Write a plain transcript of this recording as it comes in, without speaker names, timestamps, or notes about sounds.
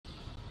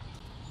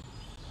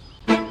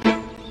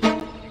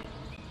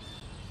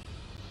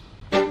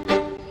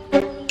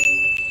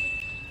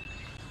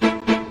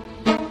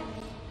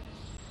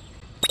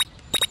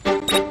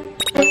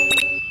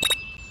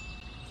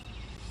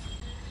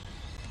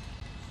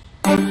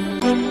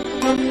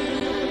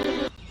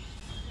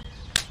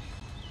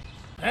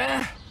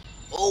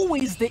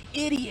Always the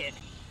idiot.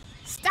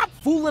 Stop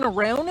fooling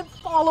around and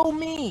follow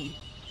me.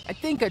 I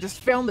think I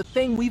just found the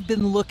thing we've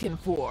been looking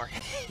for.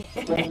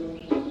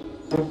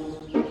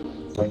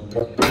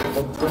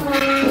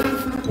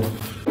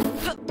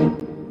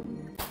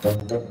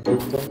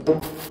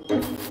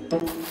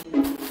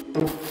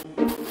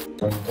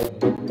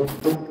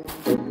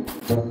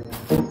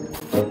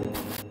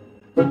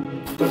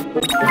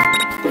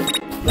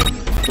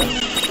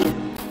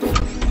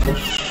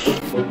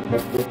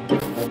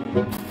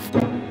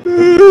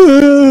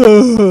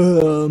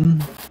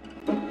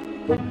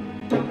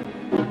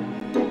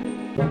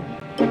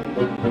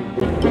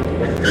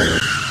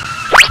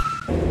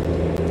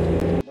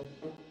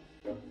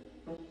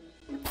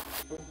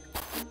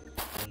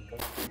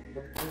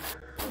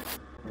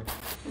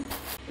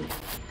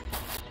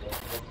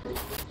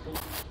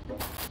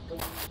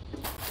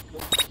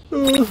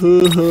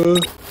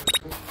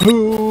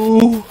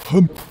 Oh,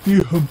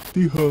 Humpty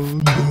Humpty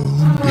Hum.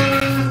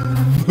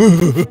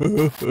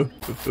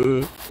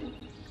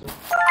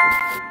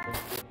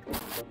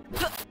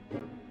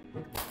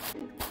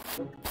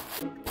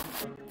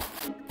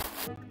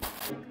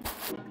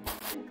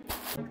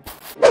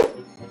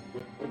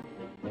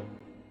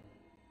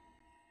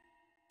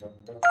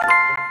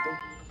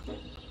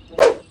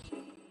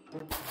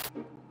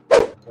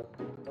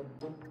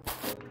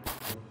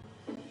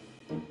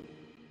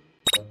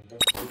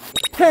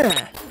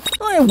 Huh.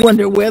 I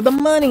wonder where the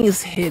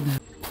money's hidden.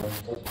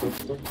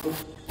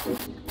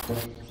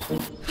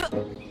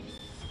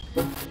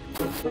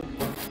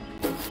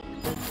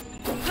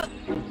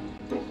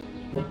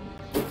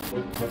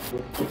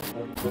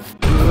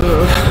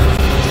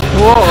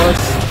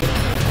 Boss,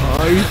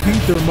 I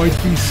think there might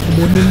be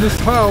someone in this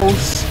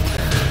house.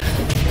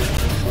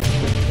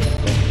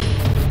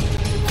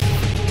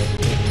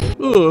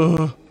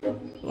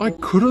 I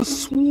could have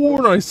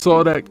sworn I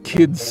saw that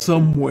kid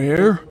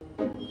somewhere.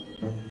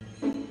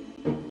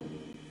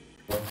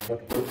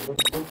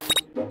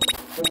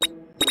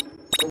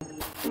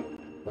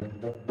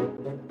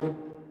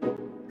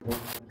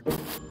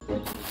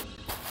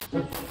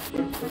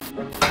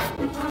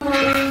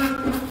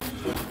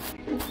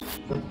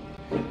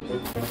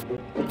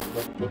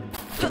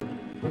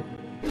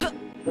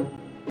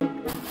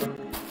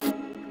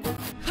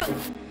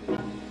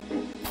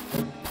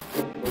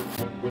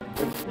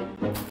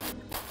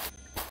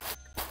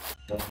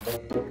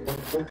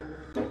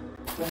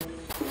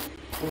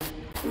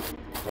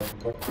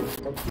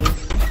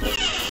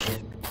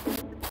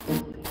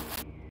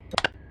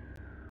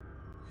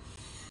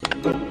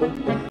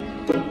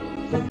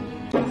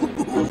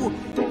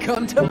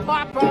 Come to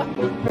Papa.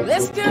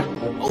 Lester,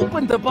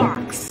 open the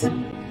box.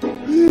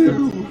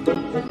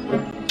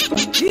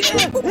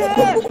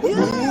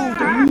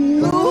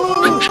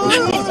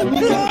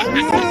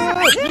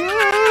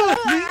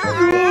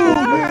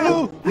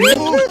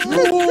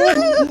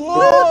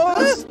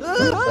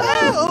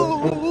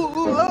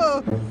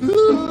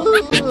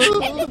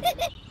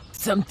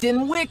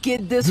 Something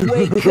wicked this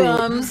way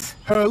comes.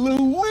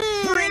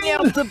 Halloween! Bring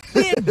out the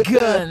big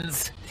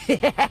guns.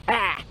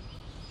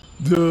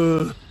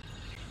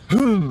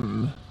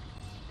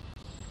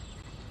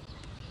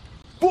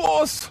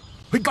 Boss,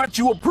 I got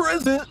you a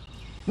present.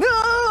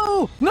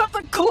 No, not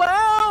the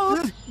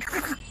clown.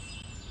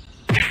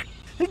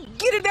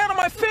 Get it out of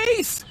my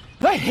face.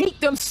 I hate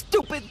them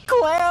stupid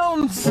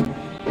clowns.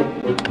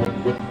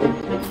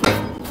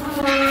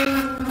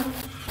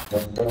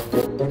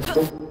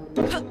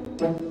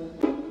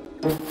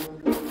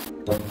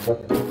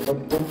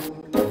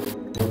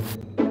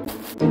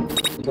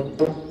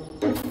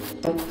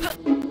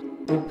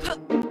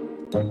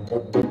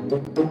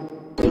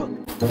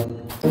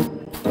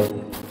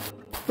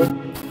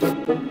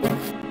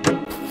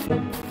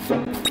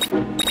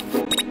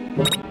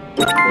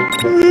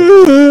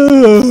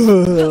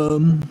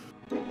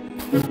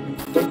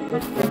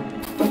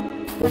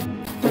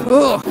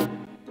 Ugh,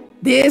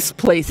 this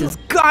place has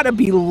gotta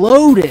be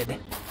loaded.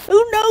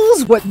 Who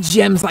knows what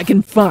gems I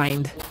can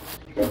find?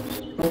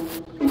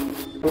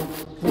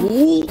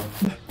 Ooh.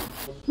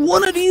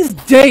 One of these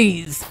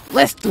days,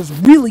 Lester's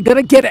really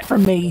gonna get it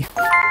from me.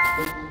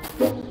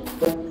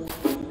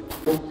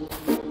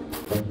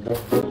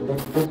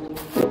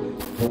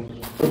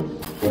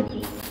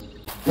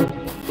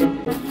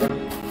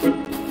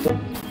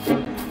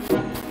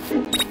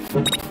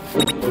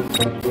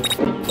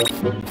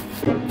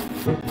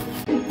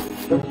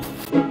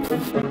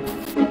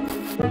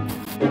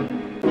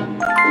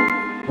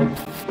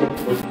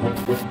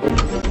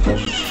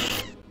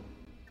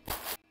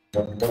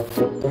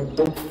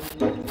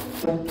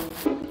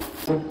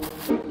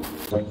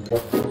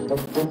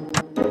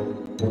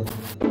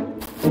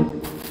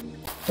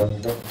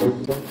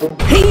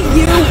 Hey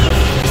you!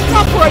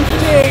 Stop right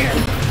there!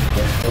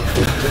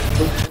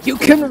 You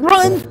can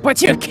run,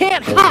 but you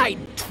can't hide,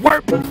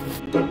 twerp!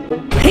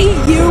 Hey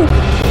you!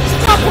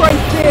 Stop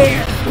right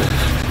there!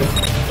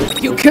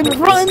 You can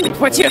run,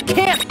 but you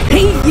can't...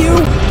 Hey you!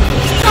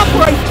 Stop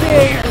right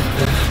there!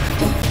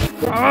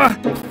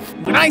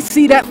 When I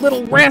see that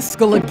little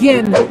rascal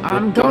again,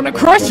 I'm gonna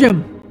crush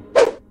him!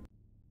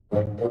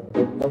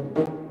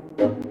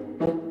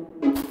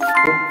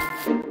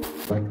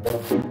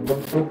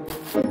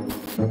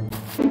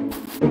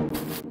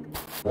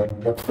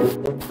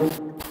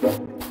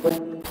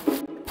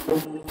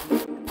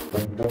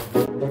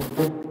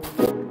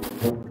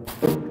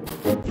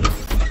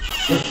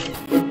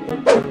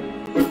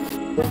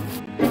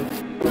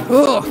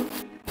 Ugh!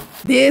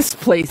 This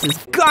place has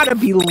gotta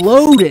be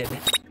loaded!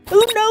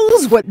 Who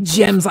knows what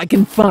gems I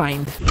can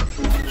find?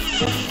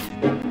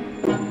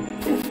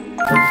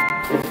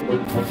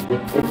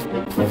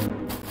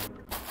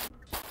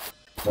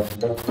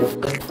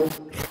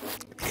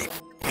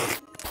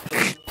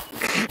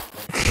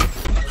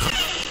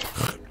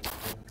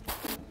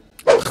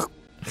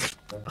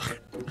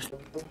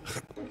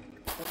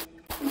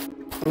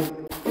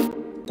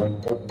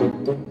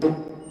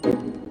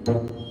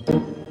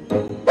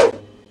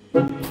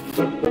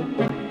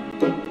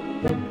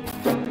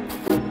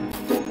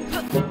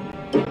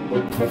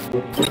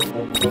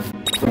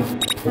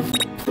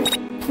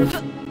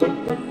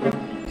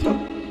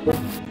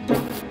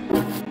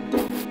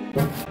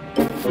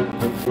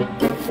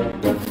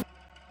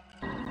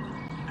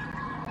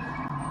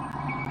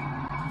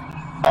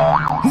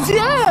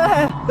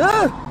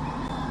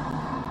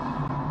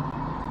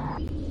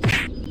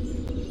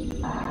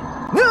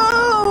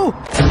 No!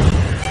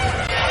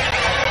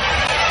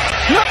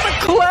 Not the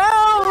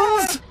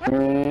clowns!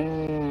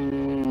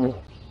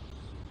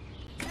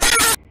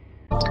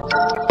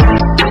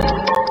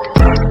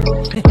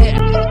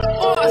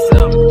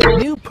 Awesome!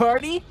 New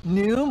party,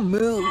 new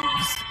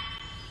moves.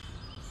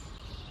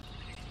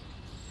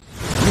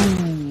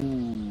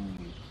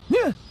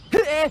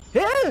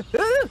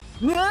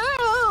 No!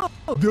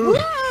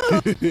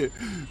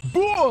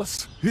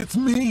 Boss, it's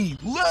me,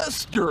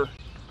 Lester.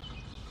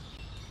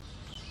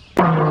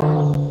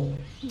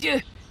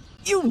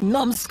 You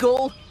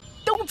numbskull!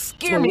 Don't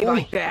scare me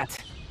like that!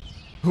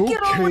 Okay,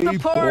 Get on with the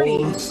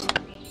party! boss.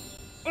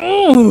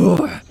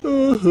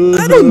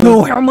 I don't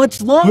know how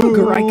much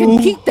longer I can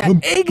keep that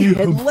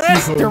egghead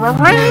Lester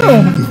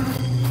around!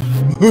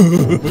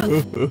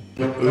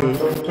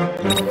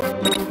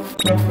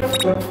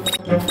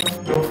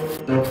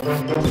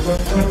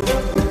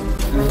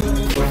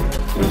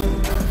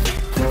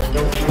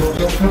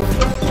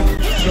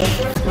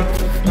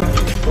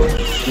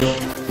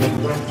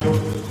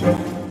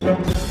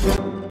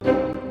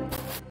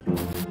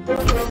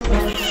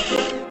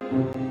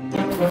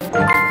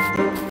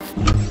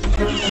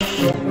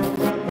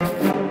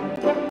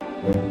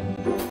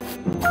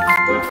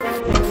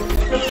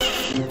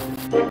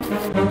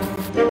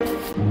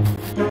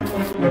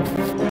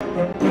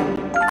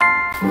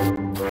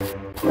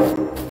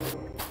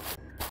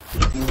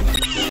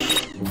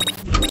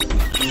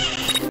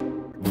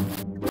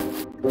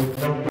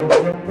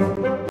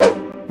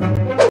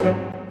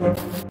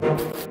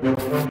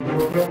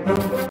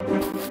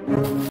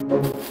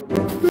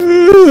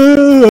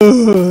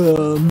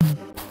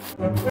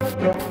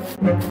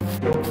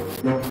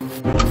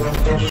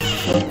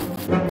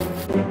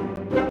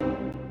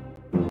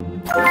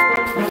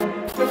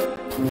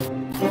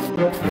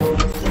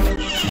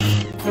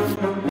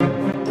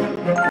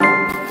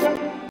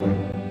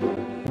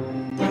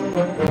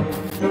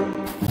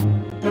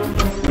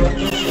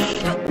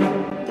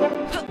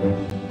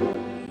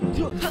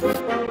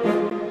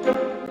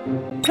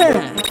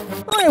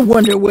 I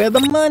wonder where the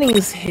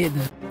money's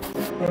hidden.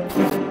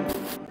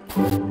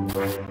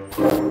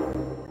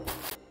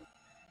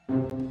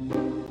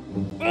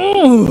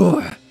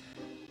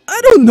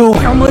 I don't know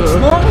how much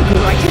longer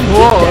I can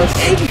keep that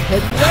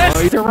egghead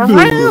Lester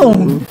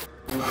around.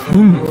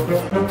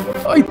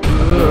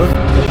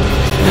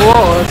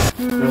 Boss.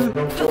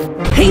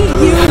 Hey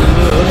you!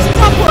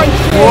 Stop right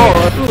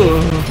there!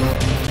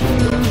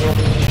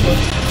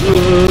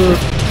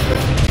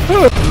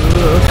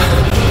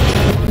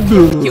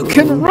 You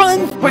can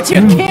run, but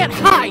you can't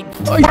hide!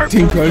 I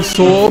think I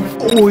saw a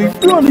boy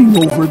running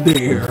over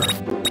there.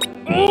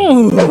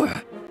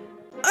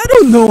 I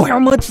don't know how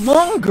much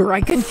longer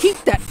I can keep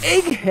that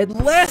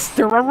egghead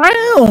Lester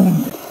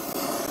around!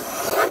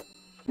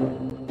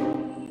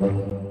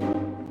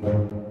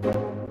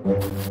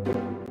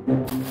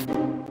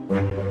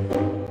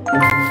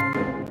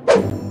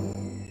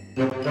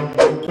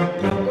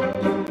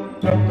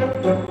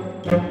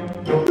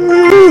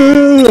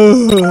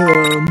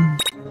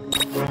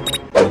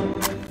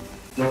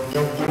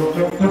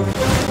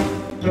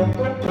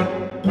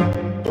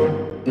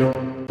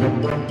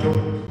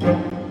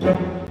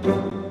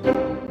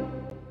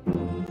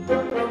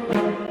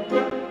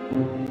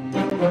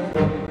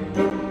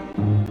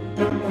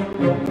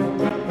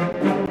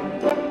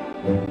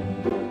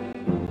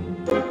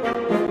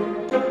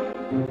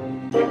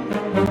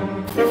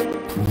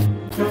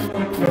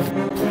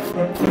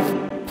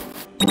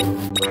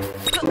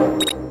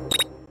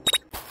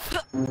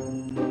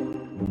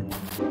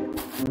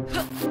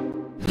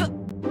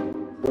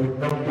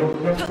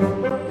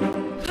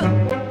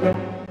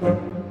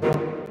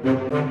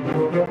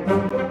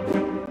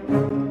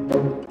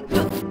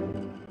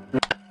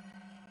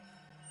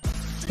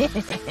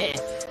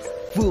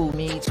 Fool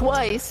me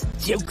twice,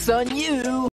 joke's on you!